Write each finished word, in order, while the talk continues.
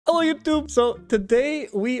Hello YouTube! So today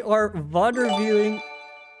we are VOD reviewing...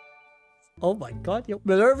 Oh my god, yo,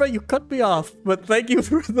 Minerva, you cut me off, but thank you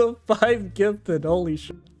for the 5 gifted, holy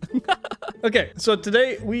shit. Okay, so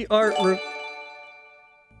today we are...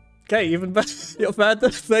 Okay, even better. Yo,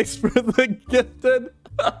 Fanta, thanks for the gifted.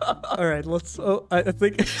 Alright, let's... Oh, I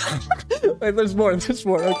think... Wait, there's more, there's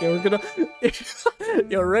more. Okay, we're gonna...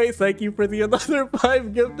 Yo, Ray, thank you for the another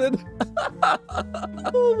 5 gifted.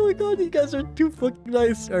 Oh my god, you guys are too fucking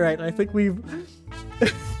nice. Alright, I think we've...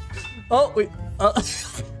 Oh, wait.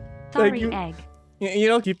 Sorry, egg. You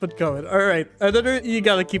don't keep it going. Alright, another... You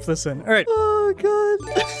gotta keep this in. Alright. Oh god.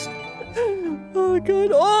 Oh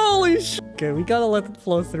god. Holy shit. Okay, we gotta let it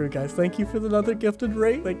flow through, guys. Thank you for another gifted,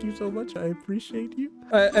 Ray. Thank you so much. I appreciate you.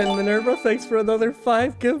 And Minerva, thanks for another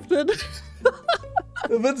 5 gifted.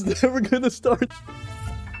 It's never gonna start.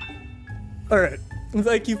 Alright.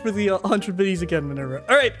 Thank you for the 100 biddies again, Minerva.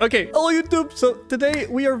 Alright, okay. Hello, YouTube. So today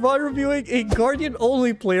we are VOD reviewing a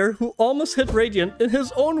Guardian-only player who almost hit Radiant. In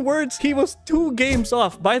his own words, he was 2 games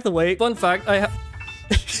off. By the way, fun fact,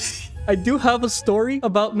 I do have a story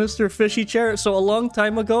about Mr. Fishy Chair. So a long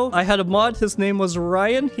time ago, I had a mod. His name was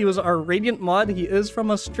Ryan. He was our Radiant mod. He is from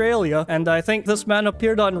Australia. And I think this man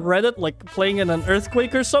appeared on Reddit, like playing in an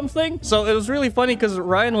earthquake or something. So it was really funny because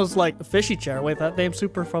Ryan was like, Fishy Chair. Wait, that name's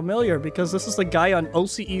super familiar because this is the guy on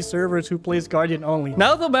OCE servers who plays Guardian only.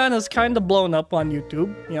 Now the man has kind of blown up on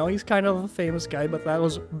YouTube. You know, he's kind of a famous guy, but that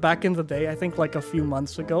was back in the day. I think like a few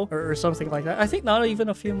months ago or something like that. I think not even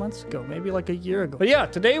a few months ago, maybe like a year ago. But yeah,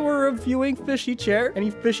 today we're reviewing Fishy Chair. Any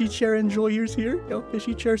Fishy Chair enjoyers here? Yo,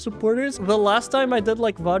 Fishy Chair supporters. The last time I did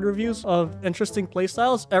like VOD reviews of interesting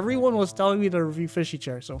playstyles, everyone was telling me to review Fishy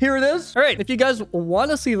Chair. So here it is. All right, if you guys want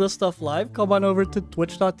to see this stuff live, come on over to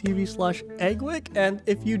twitch.tv/eggwick. And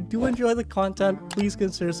if you do enjoy the content, please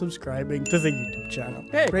consider subscribing to the YouTube channel.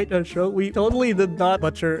 Okay, great intro. We totally did not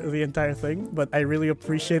butcher the entire thing, but I really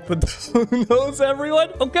appreciate the donos,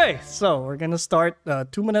 everyone. Okay, so we're gonna start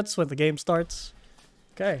 2 minutes when the game starts.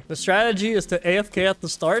 Okay, the strategy is to AFK at the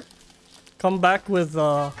start, come back with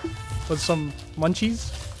some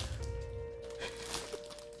munchies.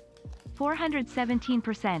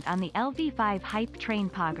 417% on the LV5 hype train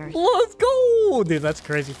poggers. Let's go! Dude, that's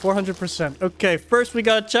crazy. 400%. Okay, first we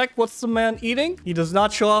gotta check what's the man eating. He does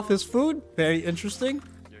not show off his food. Very interesting.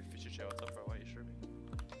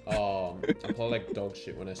 I play like dog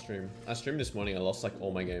shit when I stream. I streamed this morning, I lost like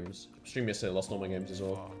all my games. I streamed yesterday, I lost all my games as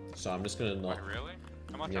well. So I'm just gonna not... Wait, really?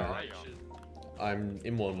 How much are you on? I'm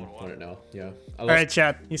in one on it now, yeah. Alright,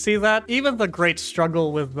 chat. You see that? Even the great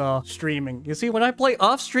struggle with streaming. You see, when I play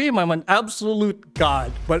off stream, I'm an absolute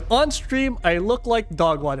god. But on stream, I look like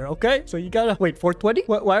dog water, okay? So you gotta... Wait, 420?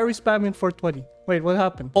 Why are we spamming 420? Wait, what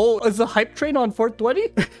happened? Oh, is the hype train on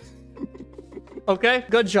 420? Okay,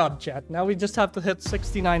 good job, chat. Now we just have to hit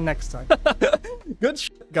 69 next time. Good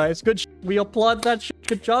shit, guys. Good shit. We applaud that shit.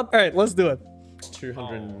 Good job. All right, let's do it.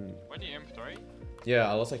 200... When you M3?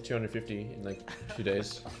 Yeah, I lost like 250 in like 2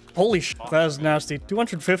 days. Holy shit, that is nasty.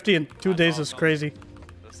 250 in 2 days is crazy.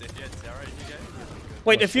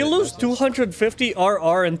 Wait, if you lose 250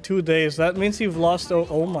 RR in 2 days, that means you've lost...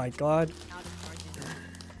 Oh my god.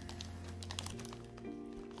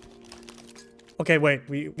 Okay, wait,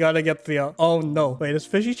 we gotta get the, oh no. Wait, is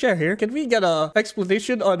Fishy Chair here? Can we get a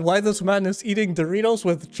explanation on why this man is eating Doritos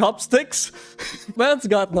with chopsticks? Man's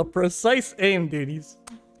got the precise aim, dude.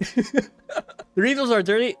 Doritos are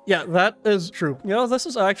dirty. Yeah, that is true. You know, this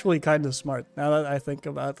is actually kind of smart now that I think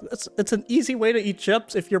about it. It's an easy way to eat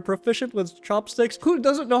chips if you're proficient with chopsticks. Who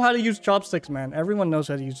doesn't know how to use chopsticks, man? Everyone knows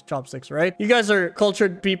how to use chopsticks, right? You guys are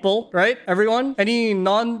cultured people, right? Everyone? Any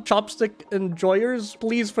non-chopstick enjoyers?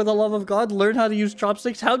 Please, for the love of God, learn how to use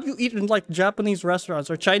chopsticks. How do you eat in like Japanese restaurants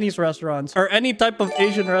or Chinese restaurants or any type of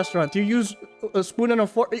Asian restaurant? Do you use a spoon and a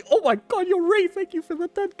fork? Oh my god, you're Ray. Thank you for the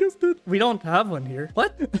 10 gifted. We don't have one here.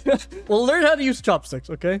 What? We'll learn how to use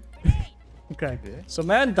chopsticks, okay? Okay. So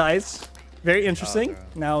man dies. Very interesting.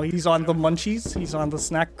 Now he's on the munchies. He's on the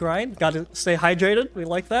snack grind. Gotta stay hydrated. We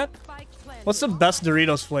like that. What's the best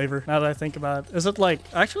Doritos flavor? Now that I think about it. Is it like...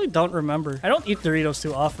 I actually don't remember. I don't eat Doritos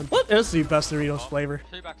too often. What is the best Doritos flavor?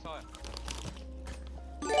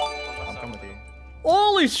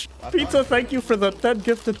 Holy sh... Pizza, thank you for the 10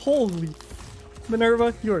 gifted. Holy...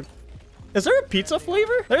 Minerva, you're... Is there a pizza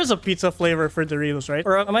flavor? There's a pizza flavor for Doritos, right?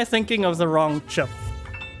 Or am I thinking of the wrong chip?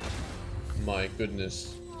 My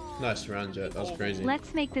goodness. Nice round, Jet. That was crazy.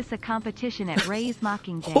 Let's make this a competition at Ray's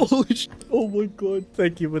Mockingjay. Holy shit. Oh my god.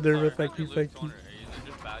 Thank you, Minerva. Thank you, thank you.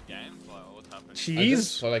 Cheese? I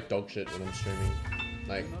just play like dog shit when I'm streaming.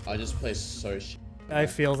 Like, I just play so shit. I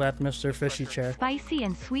feel that, Mr. Fishy Chair. Spicy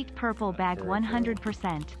and sweet purple bag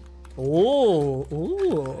 100%. Oh,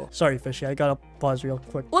 ooh. Sorry, Fishy. I gotta pause real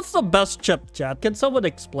quick. What's the best chip, chat? Can someone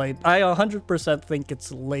explain? I 100% think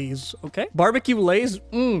it's Lay's, okay? Barbecue Lay's?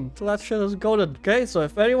 So that shit is goated, okay? So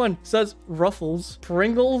if anyone says Ruffles,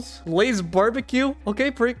 Pringles, Lay's barbecue,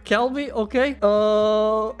 okay? Calvi, okay?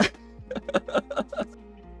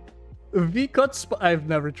 V-Cuts? I've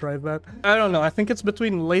never tried that. I don't know. I think it's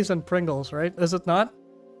between Lay's and Pringles, right? Is it not?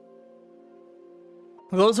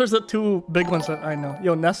 Those are the two big ones that I know.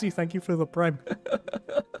 Yo, Nessie, thank you for the prime.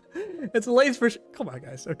 It's Lay's for come on,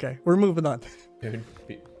 guys. Okay, we're moving on.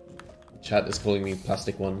 Chat is calling me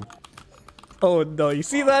plastic one. Oh no, you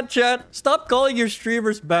see that, chat? Stop calling your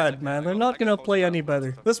streamers bad, man. They're not gonna play any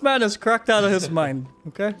better. This man is cracked out of his mind,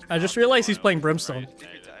 okay? I just realized he's playing Brimstone.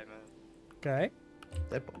 Okay.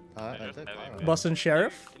 Bus and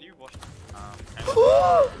Sheriff.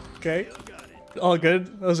 Okay. All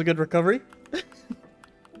good. That was a good recovery.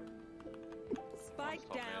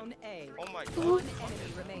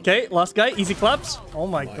 Okay, last guy, easy claps. Oh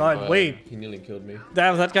my god, wait. He nearly killed me.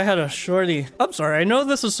 Damn, that guy had a shorty. I'm sorry, I know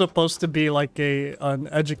this is supposed to be like an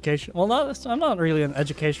education. Well, I'm not really an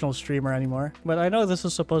educational streamer anymore, but I know this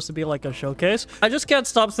is supposed to be like a showcase. I just can't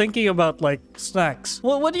stop thinking about like snacks.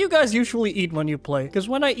 Well, what do you guys usually eat when you play? Because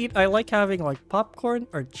when I eat, I like having like popcorn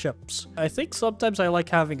or chips. I think sometimes I like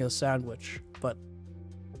having a sandwich, but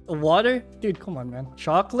water? Dude, come on, man.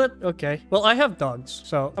 Chocolate? Okay. Well, I have dogs,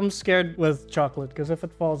 so I'm scared with chocolate because if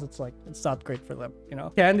it falls, it's like, it's not great for them, you know?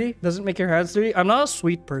 Candy? Doesn't make your hands dirty? I'm not a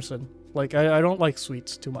sweet person. Like, I don't like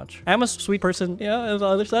sweets too much. I'm a sweet person, yeah, in the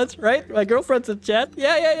other sense, right? My girlfriend's in chat.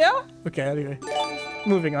 Yeah. Okay, anyway.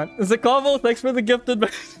 Moving on. Zakovo, thanks for the gifted.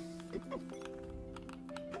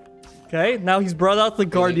 Okay, now he's brought out the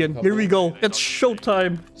Guardian. Here we go. It's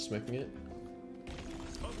showtime. Smoking it.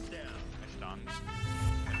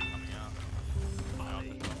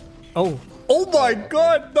 Oh my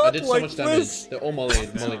god, not I did so like much damage. this. They're all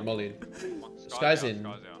mollied. Sky's in.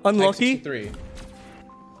 Unlucky. 3.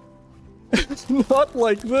 Not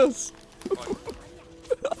like this.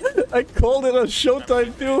 I called it a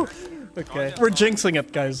showtime too. Okay, we're jinxing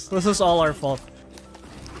it, guys. This is all our fault.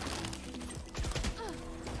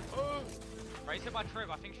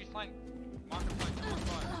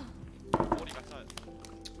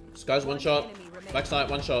 Sky's one shot. Backside,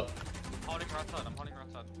 one shot. I'm holding right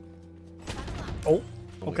side. Oh,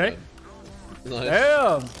 okay. Nice.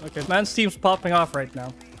 Damn. Okay, man's team's popping off right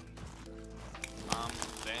now.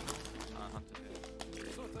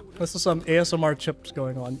 This is some ASMR chips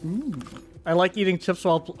going on. I like eating chips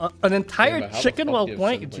while an entire chicken while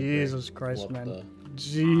playing. Jesus Christ, man.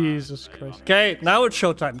 Jesus Christ. Okay, now it's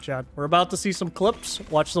showtime, chat. We're about to see some clips.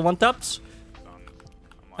 Watch the one taps.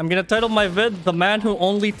 I'm gonna title my vid "The Man Who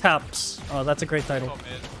Only Taps." Oh, that's a great title.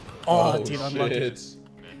 Oh, dude, unlucky.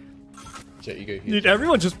 Jet, you go here. Dude,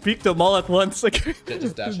 everyone just peeked them all at once. Like, Jet,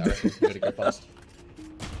 just dash out. You gotta go fast.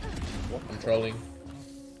 I'm trolling.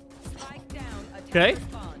 Okay.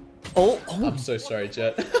 Oh. I'm so sorry,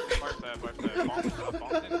 Jet. Both there. Bomb's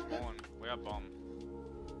in spawn. We have bomb.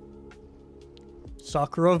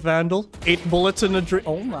 Sakura Vandal. 8 bullets in a drink.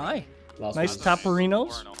 Oh my. Nice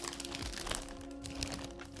taperinos.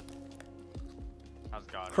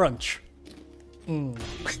 Crunch.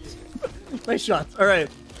 Nice shots. All right.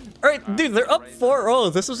 All right, dude, they're up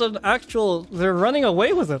 4-0. This is an actual... They're running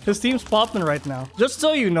away with it. His team's popping right now. Just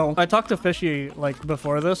so you know, I talked to Fishy, like,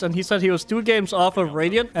 before this, and he said he was 2 games off of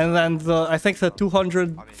Radiant, and then I think the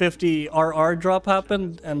 250 RR drop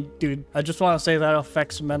happened, and dude, I just want to say that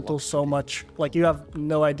affects mental so much. Like, you have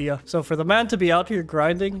no idea. So for the man to be out here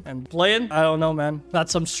grinding and playing, I don't know, man.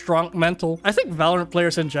 That's some strong mental. I think Valorant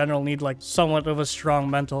players in general need, like, somewhat of a strong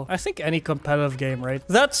mental. I think any competitive game, right?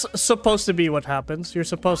 That's supposed to be what happens. You're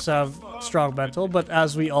supposed to have strong mental, but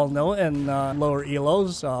as we all know in lower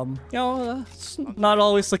elos, you know, it's not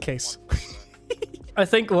always the case. I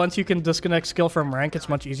think once you can disconnect skill from rank, it's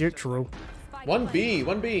much easier. True.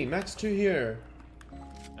 1B, max 2 here.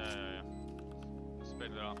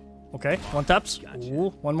 Split it up. Okay, one taps. Ooh,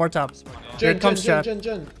 one more tap. Jen, Here it comes, chat.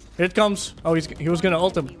 Jen. Here it comes. Oh, he was gonna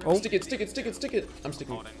ult him. Oh. Stick it. I'm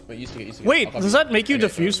sticking. Wait, you stick it. Wait, does that make you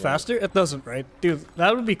diffuse faster? It doesn't, right? Dude,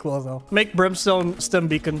 that would be cool though. Make Brimstone stem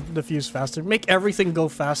beacon diffuse faster. Make everything go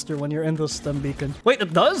faster when you're in the stem beacon. Wait,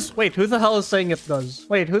 it does? Wait, who the hell is saying it does?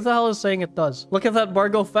 Wait, who the hell is saying it does? Look at that bar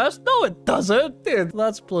go fast. No, it doesn't. Dude,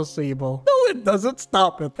 that's placebo. No, it doesn't.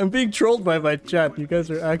 Stop it. I'm being trolled by my chat. You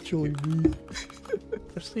guys are actually mean.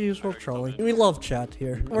 It's the usual trolling. We love chat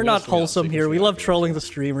here. We're not wholesome here. We love trolling the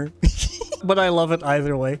streamer. But I love it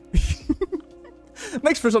either way.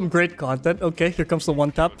 Makes for some great content. Okay, here comes the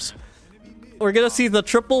one taps. We're gonna see the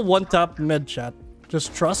triple one tap mid, chat.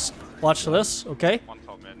 Just trust. Watch this, okay? One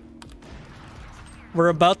top mid. We're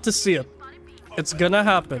about to see it. It's gonna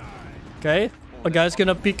happen. Okay? A guy's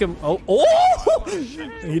gonna peek him. Oh! Oh!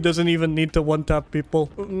 He doesn't even need to one-tap people.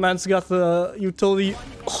 Man's got the utility.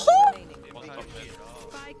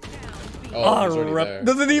 Oh, he's already there.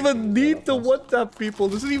 Doesn't even need to one-tap people.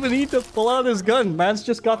 Doesn't even need to pull out his gun. Man's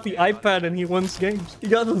just got the iPad and he wins games. He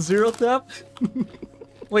got a 0-tap.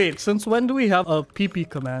 Wait, since when do we have a PP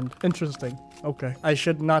command? Interesting. Okay. I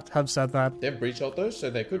should not have said that. They have breach out though, so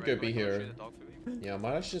they could go B here. Yeah, I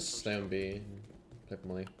might actually just stay on B. Click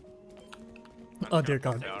Molly. Oh dear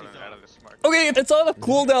God. Out of the smoke. Okay, it's on a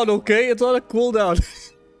cooldown, okay? It's on a cooldown.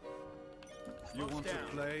 You want to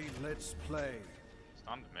play? Let's play.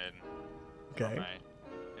 Stunned mid. Okay. Okay.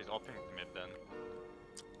 He's opening mid then.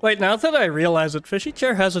 Wait, now that I realize it, Fishy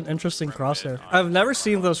Chair has an interesting crosshair. I've never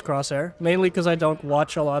seen those crosshair, mainly because I don't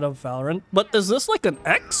watch a lot of Valorant. But is this like an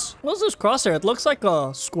X? What's this crosshair? It looks like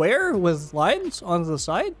a square with lines on the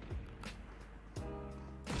side.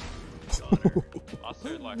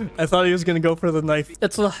 I thought he was gonna go for the knife.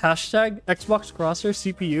 It's the hashtag Xbox Crosshair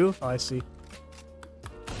CPU. Oh, I see.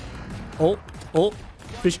 Oh, oh,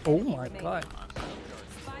 fish. Oh my God.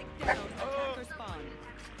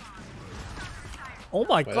 Oh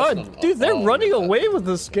my God, dude, they're running away with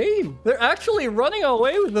this game. They're actually running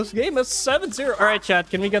away with this game. It's 7-0. All right, chat,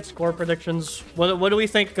 can we get score predictions? What do we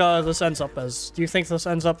think this ends up as? Do you think this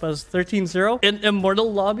ends up as 13-0 in Immortal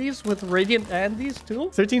lobbies with Radiant Andes too?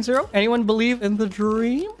 13-0? Anyone believe in the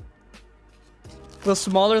dream? The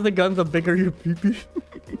smaller the gun, the bigger your PP.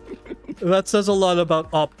 That says a lot about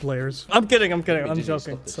op players. I'm kidding, I'm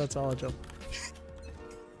joking. That's all a joke.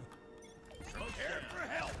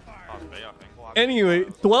 Anyway,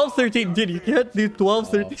 12-13. Dude, you can't do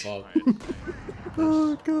 12-13.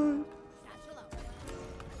 Oh, God.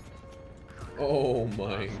 Oh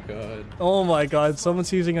my God. Oh my God,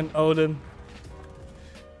 someone's using an Odin.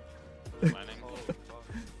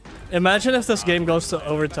 Imagine if this game goes to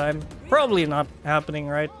overtime. Probably not happening,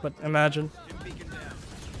 right? But imagine.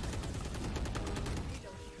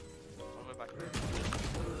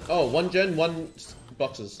 Oh, one gen, one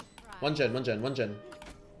boxes. One gen.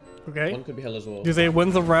 Okay. One could be hell as well. Do they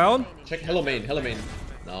win the round? Check hello main.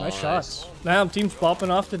 Nice shots. Damn, team's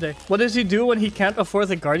popping off today. What does he do when he can't afford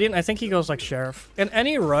the Guardian? I think he goes like Sheriff. In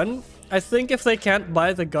any run, I think if they can't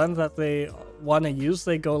buy the gun that they want to use,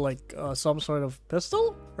 they go like some sort of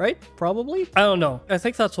pistol, right? Probably. I don't know. I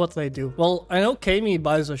think that's what they do. Well, I know Kami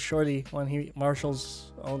buys a shorty when he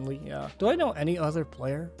marshals only. Yeah. Do I know any other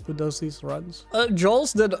player who does these runs?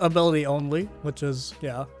 Joel's did ability only, which is,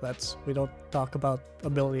 yeah, that's, we don't talk about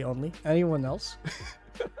ability only. Anyone else?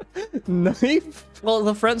 Knife? Well,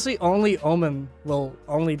 the frenzy only Omen will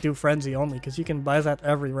only do frenzy only because you can buy that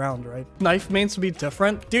every round, right? Knife mains be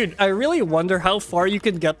different. Dude, I really wonder how far you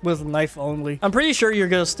can get with knife only. I'm pretty sure you're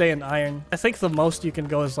gonna stay in iron. I think the most you can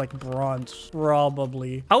go is like bronze,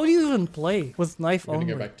 probably. How do you even play with knife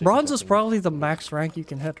only? Bronze is probably the max rank you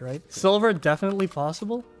can hit, right? Silver, definitely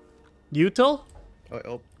possible. Util?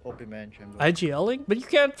 IGLing? But you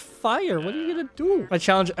can't fire. What are you gonna do? I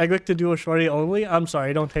challenge Eggwick to do a shorty only. I'm sorry,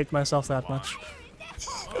 I don't hate myself that much.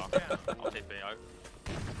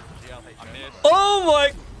 Oh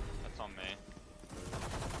my! That's on me.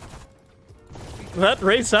 That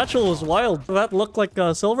raid satchel was wild. That looked like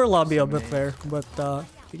a silver lobby a bit there. But,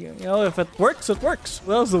 you know, if it works, it works.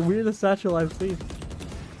 That was the weirdest satchel I've seen.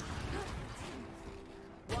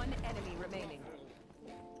 One enemy remaining.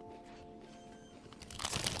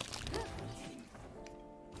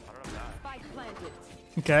 Spike planted.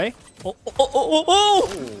 Okay. Oh!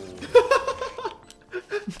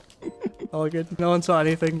 All good. No one saw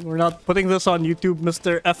anything. We're not putting this on YouTube,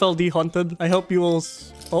 Mr. FLD Hunted. I hope you will...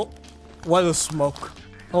 Oh, what a smoke.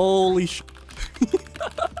 Holy sh...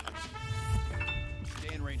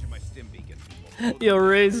 Yo,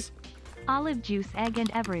 Raze. Olive juice, egg, and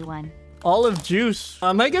everyone. Olive juice.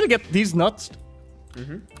 Am I gonna get these nuts?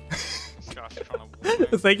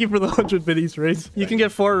 Thank you for the 100 biddies, Raze. You can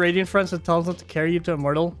get 4 Radiant friends that tells them to carry you to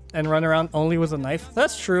Immortal and run around only with a knife.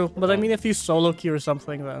 That's true, but I mean, if you solo queue or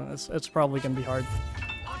something, then it's probably gonna be hard.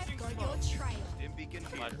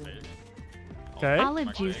 Okay.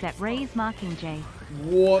 Olive juice at Ray's Mockingjay.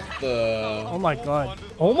 What the? Oh my god.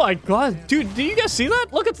 Oh my god. Dude, do you guys see that?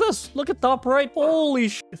 Look at this. Look at top right. Holy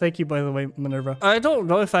sh... Thank you, by the way, Minerva. I don't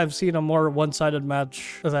know if I've seen a more one-sided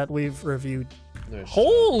match that we've reviewed. No,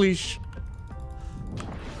 Holy sh...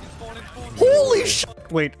 Holy sh...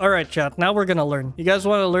 Wait, alright, chat. Now we're gonna learn. You guys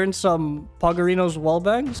want to learn some Pogorino's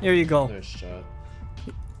wallbangs? Here you go. No shot.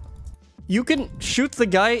 You can shoot the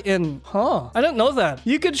guy in... Huh. I didn't know that.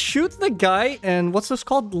 You could shoot the guy in... What's this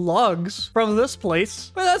called? Logs from this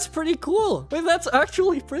place. Wait, that's pretty cool. Wait, that's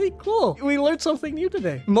actually pretty cool. We learned something new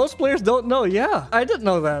today. Most players don't know. Yeah, I didn't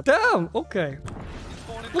know that. Damn. Okay.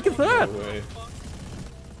 Look at that. No way.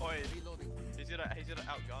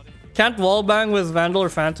 Can't wallbang with Vandal or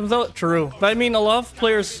Phantom though? True. But I mean, a lot of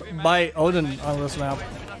players buy Odin on this map.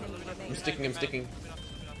 I'm sticking.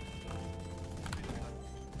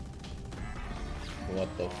 What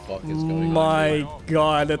the fuck is going on? My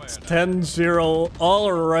god, it's 10-0.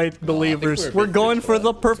 Alright, believers. We're going for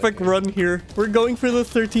the perfect run here. We're going for the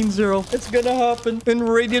 13-0. It's gonna happen in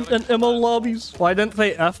Radiant and MO lobbies. Why didn't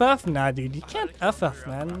they FF? Nah, dude, you can't FF,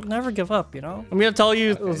 man. Never give up, you know? I'm gonna tell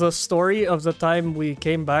you the story of the time we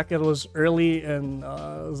came back. It was early in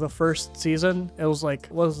the first season. It was like,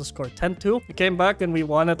 what was the score? 10-2? We came back and we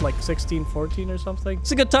won it like 16-14 or something.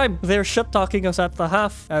 It's a good time. They're shit-talking us at the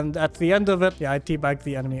half. And at the end of it, yeah, I teabagged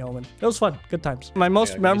the enemy Omen. It was fun. Good times. My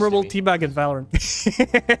most memorable teabag in Valorant.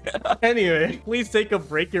 Anyway, please take a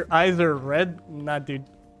break. Your eyes are red. Nah, dude.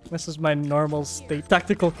 This is my normal state.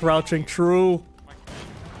 Tactical crouching. True.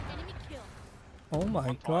 Oh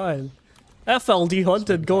my god. FLD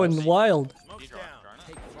hunted going wild.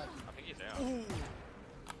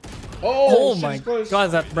 Oh my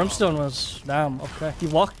god, that brimstone was... Damn, okay. He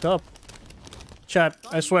walked up. Chat,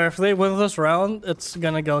 I swear, if they win this round, it's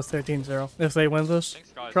gonna go 13-0. If they win this.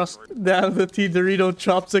 Trust. Damn, the T-Dorito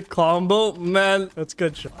chopstick combo. Man, that's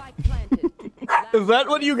good shit. Is that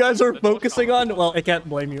what you guys are focusing on? Well, I can't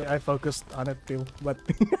blame you. I focused on it too, but...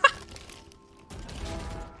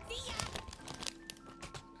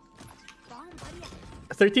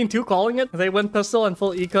 13-2 calling it. They win pistol and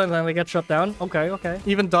full eco and then they get shut down. Okay, okay.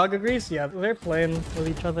 Even Dog agrees? Yeah, they're playing with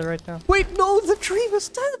each other right now. Wait, no, the dream is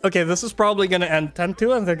dead. Okay, this is probably gonna end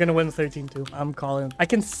 10-2 and they're gonna win 13-2. I'm calling it. I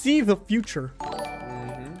can see the future.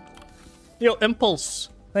 Yo, Impulse.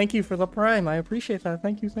 Thank you for the prime. I appreciate that.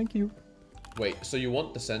 Thank you, thank you. Wait, so you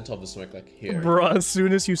want the center of the smoke like here? Bruh, as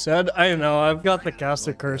soon as you said, I know, I've got the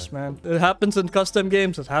caster curse, man. It happens in custom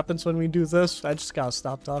games. It happens when we do this. I just gotta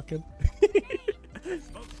stop talking.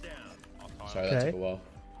 Sorry, that took a while.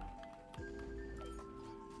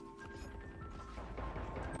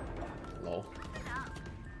 Lol.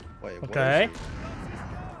 Wait, okay.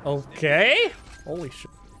 Okay. Holy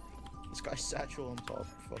shit. This guy's satchel on top.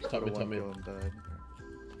 Tell me. One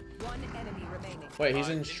enemy remaining. Wait, he's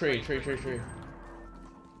in tree. Off your feet!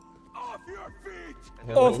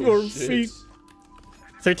 Off your feet.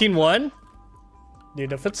 13-1?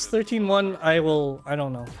 Dude, if it's 13-1, I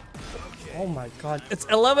don't know. Oh my god. It's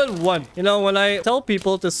 11-1. You know, when I tell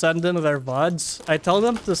people to send in their VODs, I tell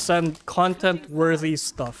them to send content-worthy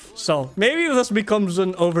stuff. So, maybe this becomes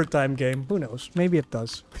an overtime game. Who knows? Maybe it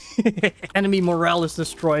does. Enemy morale is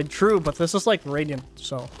destroyed. True, but this is like Radiant,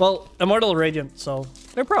 so... Well, Immortal Radiant, so...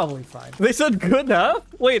 They're probably fine. They said good half?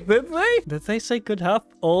 Wait, did they? Did they say good half?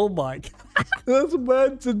 Oh my god. This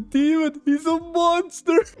man's a demon. He's a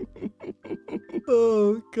monster.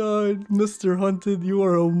 Oh god. Mr. Hunted, you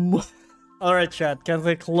are a monster. Alright, chat. Can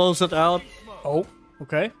they close it out? Oh,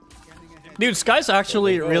 okay. Dude, Sky's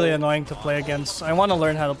actually really annoying to play against. I want to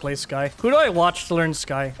learn how to play Sky. Who do I watch to learn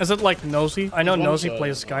Sky? Is it like Nosy? I know Nosy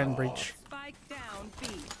plays Sky in Breach. Spike down B.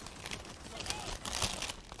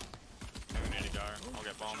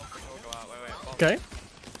 Okay.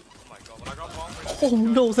 Oh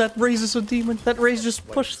no, that Raze is a demon. That Raze just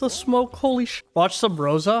pushed the smoke. Holy sh... Watch some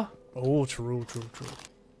Rosa. Oh, true.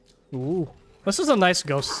 Ooh. This is a nice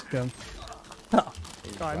ghost skin. Oh,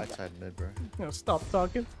 God. Right side mid, bro. Stop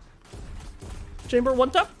talking. Chamber one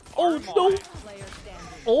tap. Oh no.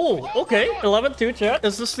 Oh, okay. 11-2 chat.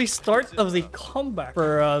 Is this the start of the comeback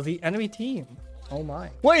for the enemy team? Oh my.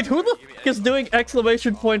 Wait, who the f is doing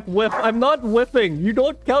exclamation point whip? I'm not whipping. You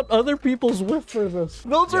don't count other people's whip for this.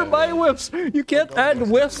 Those are my whips. You can't add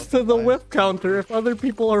whiffs to the whip counter if other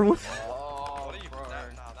people are whip.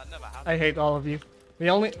 I hate all of you. The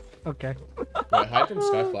only... Okay. Wait, hide from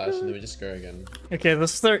Skyflash and then we just go again. Okay,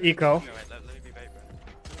 this is their eco.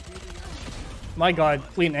 My god,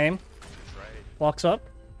 clean aim. Walks up.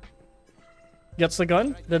 Gets the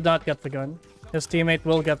gun. Did not get the gun. His teammate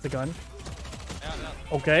will get the gun.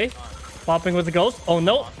 Okay. Popping with the ghost. Oh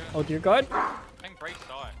no. Oh dear god.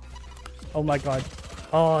 Oh my god.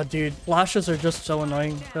 Oh dude. Flashes are just so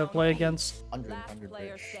annoying to play against. 100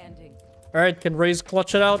 Player standing. Alright, can Raze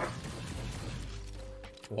clutch it out?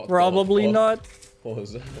 What Probably not. What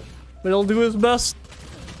was that? But he'll do his best.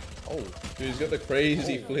 Oh, dude, he's got the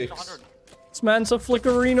crazy flicks. This man's a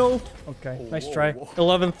flickerino. Okay, nice try.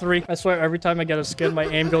 11-3. I swear every time I get a skin, my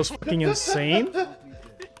aim goes fucking insane.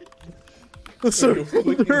 So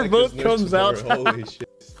Flicking the like remote there's no comes out. tomorrow. Holy shit.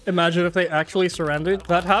 Imagine if they actually surrendered.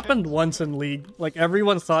 That happened once in League. Like,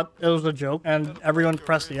 everyone thought it was a joke, and everyone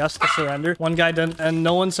pressed yes to surrender. One guy didn't, and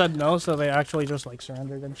no one said no, so they actually just, like,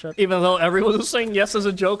 surrendered and shit. Even though everyone was saying yes as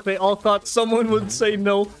a joke, they all thought someone would say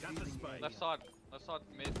no. Left side,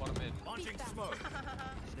 mid, bottom mid.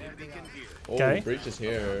 Okay. Oh, breach is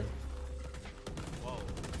here. Whoa.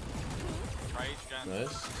 Rage, Jan.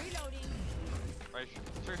 Nice. Rage.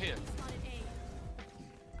 Two here.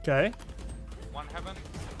 Okay. One heaven.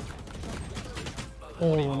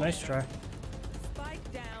 Oh, nice try.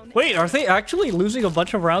 Spike down. Wait, are they actually losing a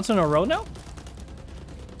bunch of rounds in a row now?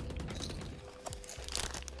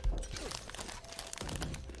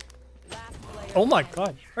 Last player. Oh my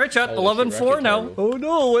god. Alright, chat, Holy shit, 11-4 Racket now. Table. Oh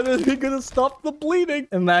no, when are they gonna stop the bleeding?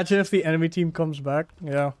 Imagine if the enemy team comes back.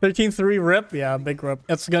 Yeah. 13-3 rip? Yeah, big rip.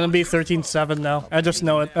 It's gonna be 13-7 now. I just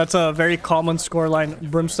know it. That's a very common scoreline.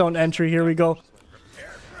 Brimstone entry, here we go.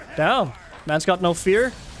 Damn. Man's got no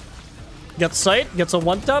fear. Gets sight, gets a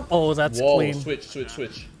one-tap. Oh, that's Whoa, clean.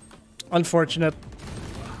 switch. Unfortunate.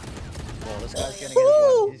 Well, this guy's getting his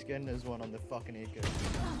one. He's getting his one on the fucking eco.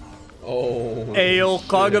 Oh. Ayo, shit.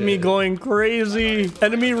 Kagami going crazy.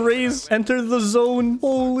 Enemy raise, enter the zone.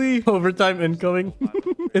 Holy. Overtime incoming.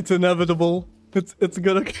 It's inevitable. It's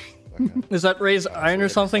gonna... Is that raise iron or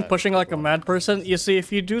something? Pushing like a mad person? You see,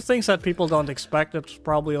 if you do things that people don't expect, it's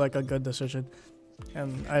probably like a good decision.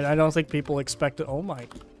 And I don't think people expect it. Oh my.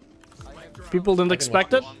 People didn't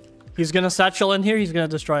expect it. He's gonna satchel in here. He's gonna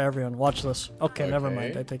destroy everyone. Watch this. Okay, never Okay.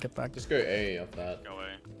 mind. I take it back. Just go A off that. Go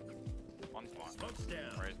away. One's one.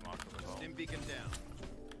 Raise marker as well.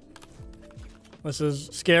 This is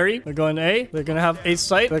scary. They're going A. They're gonna have ace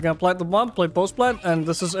sight. They're gonna plant the bomb, play post plant, and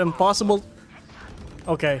this is impossible.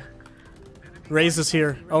 Okay. Raze is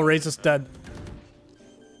here. Oh, Raze is dead.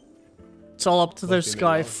 It's all up to their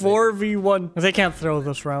sky. 4v1. They can't throw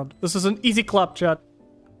this round. This is an easy clap, chat.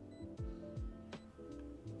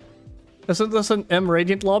 Isn't this an M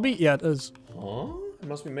Radiant lobby? Yeah, it is. Huh? It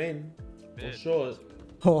must be main. Not sure.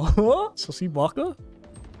 Oh, so see Baka?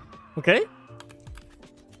 Okay.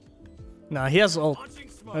 Nah, he has ult.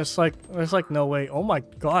 There's like no way. Oh my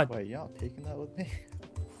god. Wait, you're not taking that with me?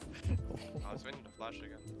 I was waiting to flash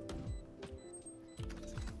again.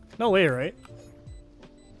 No way, right?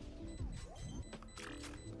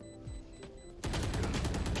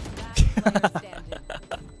 Standing.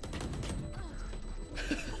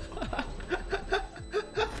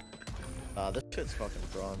 This shit's fucking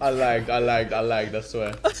bronze. I lagged, I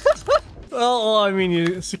swear. Oh, I mean,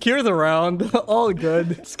 you secure the round. All good.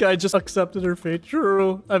 This guy just accepted her fate.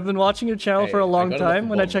 True. I've been watching your channel Hey, for a I long got it time. off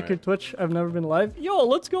When the I check bomb, your right? Twitch, I've never been live. Yo,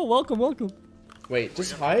 let's go. Welcome, welcome. Wait,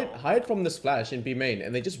 just hide from this flash and be main,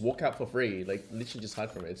 and they just walk out for free. Like, literally just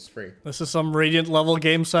hide from it. It's free. This is some Radiant level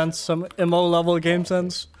game sense. Some MO level game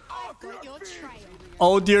sense.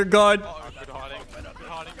 Oh, dear God. Oh, good hiding. Good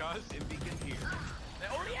hiding, guys.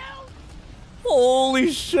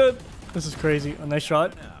 Holy shit. This is crazy. A nice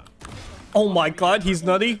shot. Oh my god, he's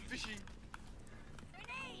nutty.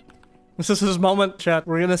 This is his moment, chat.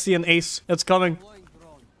 We're gonna see an ace. It's coming.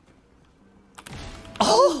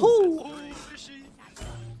 Oh!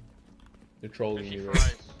 They're trolling me, right?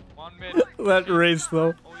 Nice. One mid. That race,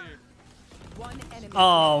 though. All you. One enemy.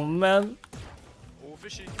 Oh, man. Oh,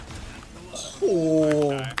 fishy.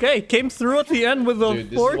 Okay, came through at the end with a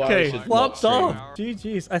Dude, this is why I 4K. should not Popped stream. off.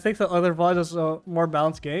 GG's. I think the other VOD is a more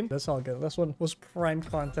balanced game. That's all good. This one was prime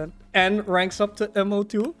content. And ranks up to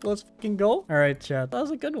MO2. Let's fucking go. Alright, chat. That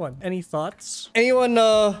was a good one. Any thoughts? Anyone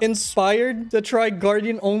inspired to try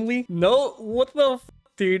Guardian only? No? What the f?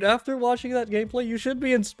 Dude, after watching that gameplay, you should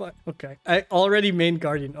be inspired. Okay. I already main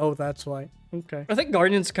Guardian. Oh, that's why. Okay. I think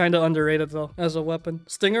Guardian's kind of underrated, though, as a weapon.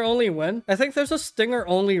 Stinger only when? I think there's a Stinger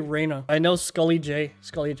only Reyna. I know Scully J,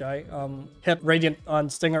 hit Radiant on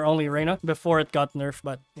Stinger only Reyna before it got nerfed,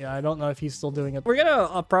 but yeah, I don't know if he's still doing it. We're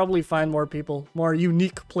gonna probably find more people, more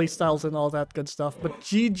unique playstyles and all that good stuff. But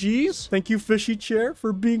GG's. Thank you, Fishy Chair,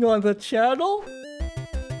 for being on the channel.